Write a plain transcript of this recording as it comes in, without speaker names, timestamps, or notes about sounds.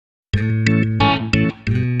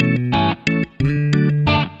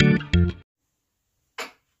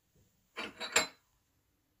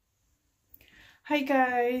Hi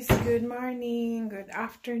guys, good morning, good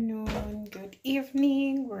afternoon, good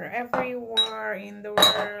evening, wherever you are in the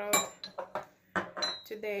world.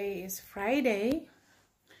 Today is Friday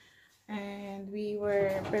and we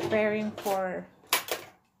were preparing for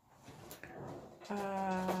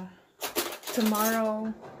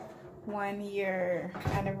tomorrow 1 year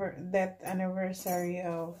death anniversary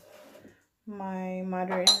of my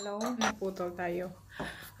mother-in-law. Naputol tayo.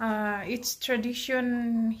 It's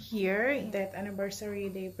tradition here that anniversary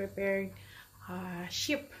they prepared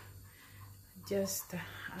sheep. Just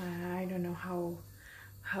I don't know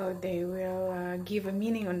how they will give a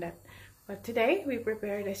meaning on that, but today we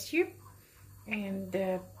prepared a sheep and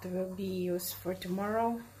that will be used for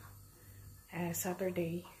tomorrow,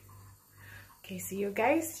 Saturday. Okay, see you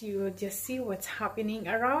guys. You will just see what's happening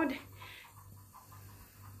around.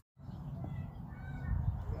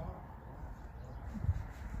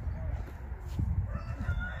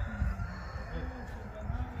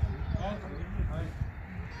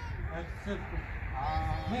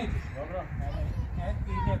 Dobro,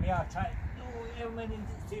 idem ja čaj. Evo meni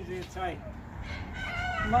stiže čaj.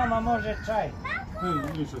 Mama može čaj.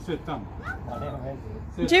 Ništa, sve tamo.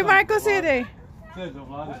 Gdje Marko sjedi? Sve do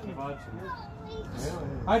vlade prebači.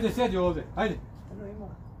 Ajde, sjedi ovdje, ajde.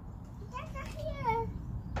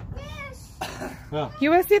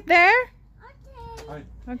 You will sit there? Ajde.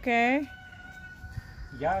 Okay.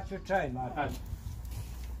 Ja ću čaj, Marko.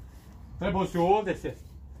 Trebao si ovdje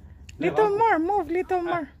sjesti. Little more, move, little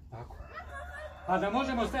more. Tako. A da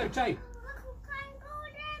možemo staviti čaj?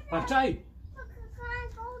 Pa čaj?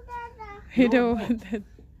 You don't want that.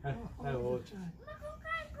 Evo ovdje.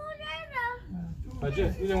 Pa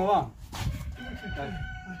gdje? Idemo vam.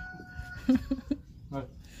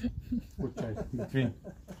 U čaj, kvin.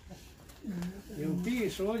 Jel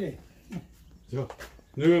piješ ovdje? Jo.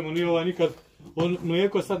 Nevojmo, nije ovaj nikad. On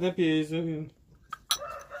mlijeko sad ne pije iz...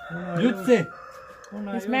 Ljutice!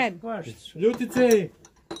 He's mad. Ljutice!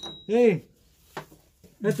 Ej!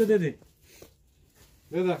 Eto dede.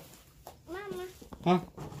 Deda. Mama. Ha?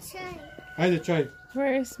 Čaj. Ajde čaj.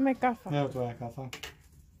 Where is my kafa? Evo tvoja kafa.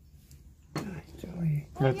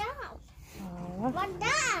 What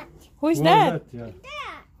that? Who is that? Ja.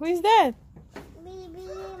 Who is that? Bibi,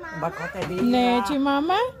 Ba mama. ko te dira? Neći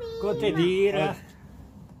mama? Ko te dira?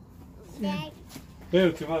 Čaj,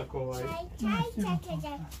 Evo ti Marko ovaj.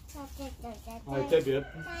 Aj tebi je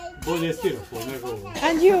bolje stiropor nego ovo.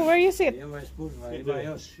 And you, where you sit? Evo je spužva,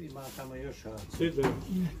 ima tamo još. Sidi.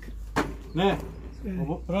 Ne.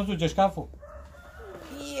 Rozsuđeš kafu?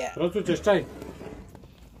 Yeah. Rozsuđeš čaj?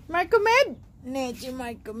 Marko med? Neći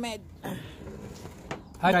Marko med.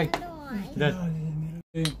 Hajde. Ded.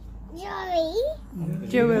 Joey.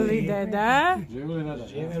 Jewelry dada. Živjeli nada.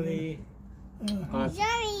 Živjeli.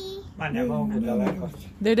 Joey. Ma ne mogu daleko.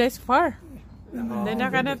 Dada is far.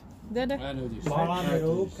 Dada kada... Dada. Ajde udiš. Mala mi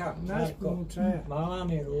ruka, Marko. Mala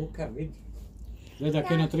mi ruka, vidi. Deda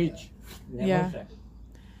cannot reach. Ne Ja. može.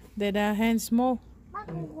 Dada hands small.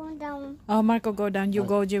 Marco go down. Oh, Marco go down. You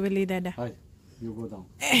go, Jewelry dada. Ajde. You go down.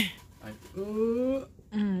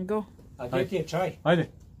 Go. A gdje ti je čaj? Ajde.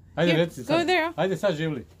 Ajde Here, reci go sad. there. Ajde sad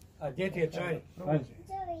živjeli. A gdje ti je čaj? Ajde.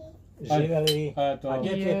 Joey. Živjeli. Eto. A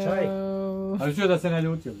gdje ti je čaj? Yo. Ali čuo da se ne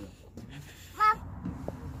ljutio.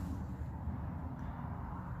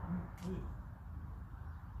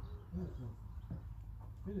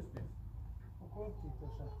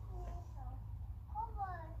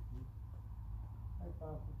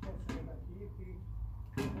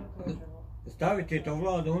 Staviti to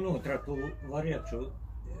Vlado unutra, tu varjaču.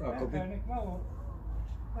 Ako bi...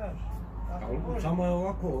 Samo je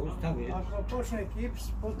ovako stavi. Ako počne kips,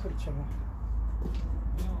 potvrćemo.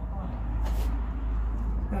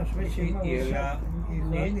 Znaš, već je malo Jer ja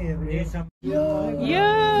hladnije vrijeme. nisam... Yo.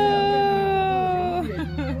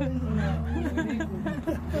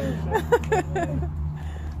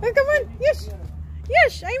 Oh, come on. Yes.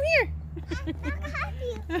 Yes, I'm here.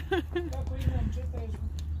 Kako imam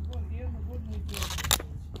 41 godinu i 2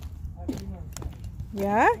 ako imam čas.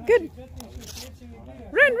 Yeah, good. 15 mjeseci mi bija.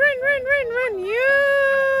 Run. You.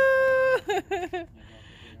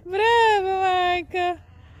 Bravo, Marco.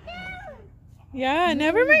 Yeah,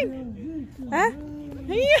 never mind. Huh?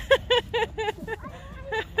 Yeah.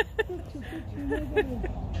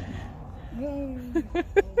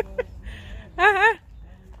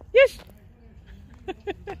 Yes.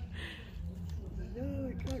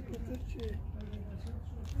 Joj, kako trče.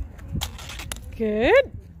 Good.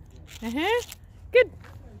 Good.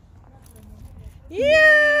 Yeah.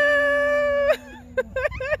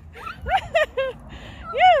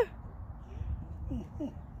 Yeah.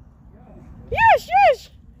 Yes.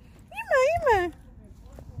 Ima.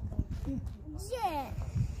 Yeah.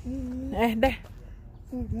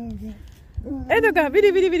 Ito ka, bidi,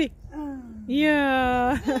 bidi, bidi.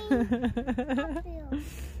 Yeah.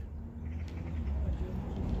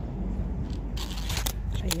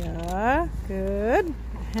 Yeah, good.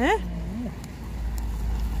 Huh?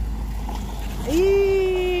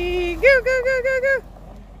 Go, go, go, go, go.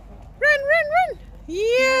 Run, run, run.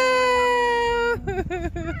 Yeah.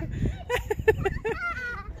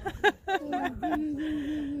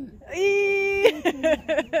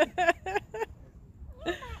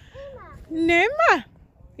 Nema.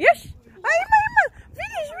 Yes. Ima, Ima.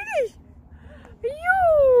 Finish, finish.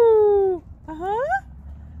 You.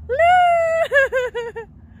 Look.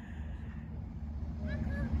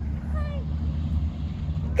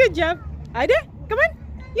 Good job. Ida, come on.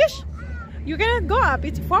 Yes. You cannot go up.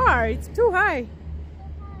 It's far. It's too high.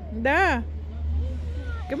 Da.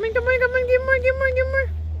 Come on, come on, come on. Give more, give more, give more.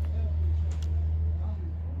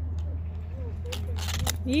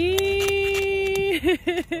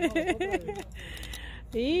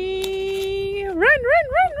 Run, run,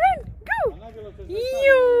 run, run. Go.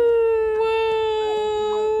 You.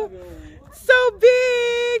 So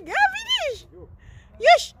big. Ah, finish.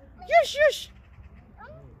 Yes. Yes, yes.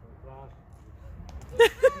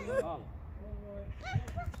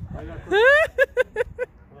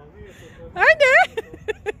 Ajde.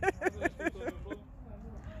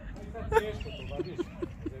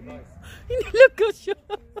 Look at you.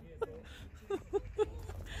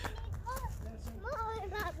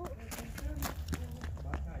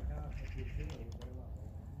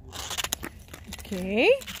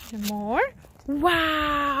 Okay, some more.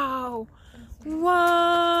 Wow.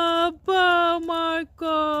 Wow,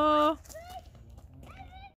 Marco.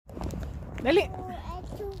 Dali.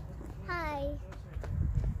 It's too high.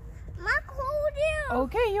 Mark, hold you.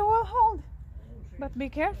 Okay, you will hold. But be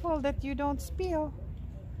careful that you don't spill.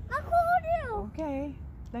 Mark, hold you. Okay,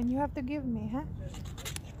 then you have to give me, huh?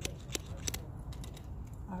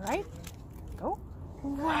 Alright, go.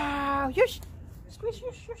 Wow, yush. Squish,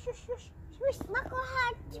 yush, yush, yush, yush. Squish. Mark will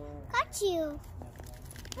cut you.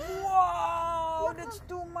 Wow, that's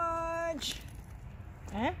too much.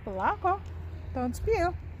 Polako. Don't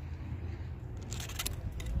spill.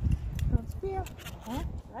 Don't spill.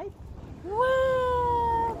 Right?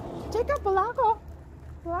 Wow. Check out Polako.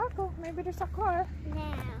 Polako. Maybe there's a car.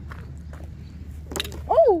 Now.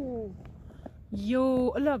 Oh!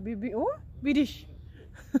 Yo, ala, baby. Oh, bidish.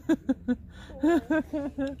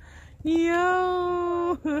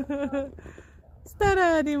 Yo.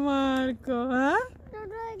 Stara di Marco, huh? I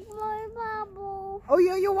like my bubble. Oh,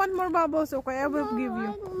 you want more bubbles? Okay, I will give you.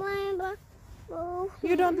 Like my bubble.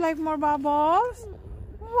 You don't like more bubbles?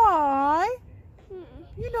 Why?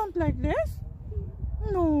 You don't like this?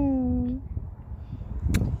 No.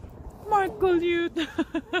 Marco, you.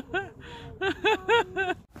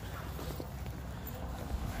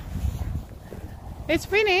 It's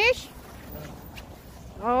finished.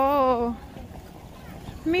 Oh,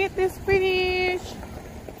 meat is finished.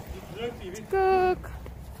 Cook.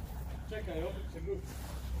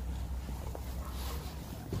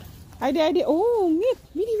 Adi. Oh, meat.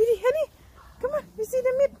 Vidi, honey. Come on, you see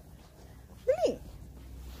the meat. Really?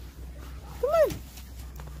 Come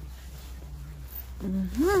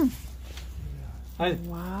on.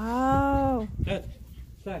 Wow.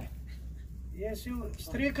 Jesu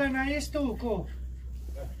strika na istoku.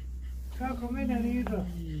 Kako mene ne idu?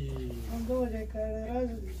 On dođe kada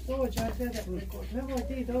doći ja tebe. Nemoj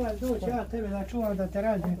ti doći ja tebe da čuvam da te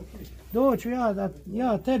razbijem. Doću ja da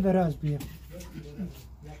ja tebe razbijem.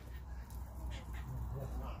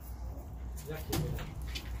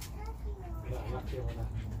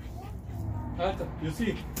 You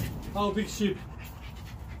see how big sheep,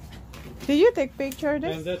 Did you take picture of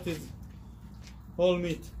this? and that is all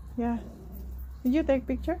meat. Yeah. Did you take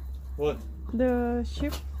picture? What? The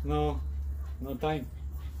sheep? No time.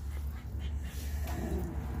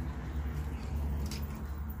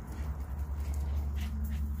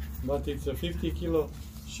 But it's a 50 kilo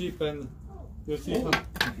sheep, and you see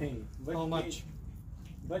how much,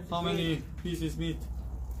 how many pieces meat.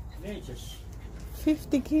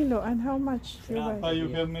 50 kilo. And how much you buy? You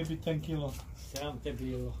have maybe 10 kilo.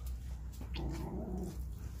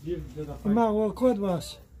 Give to the Ima ovo kod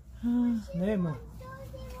vas? Nema.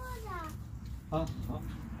 Huh?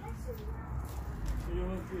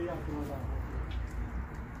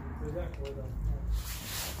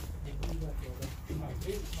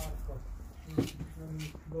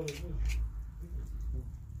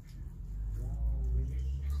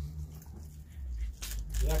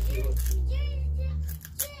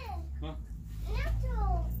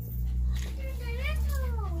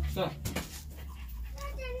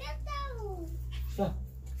 Stop.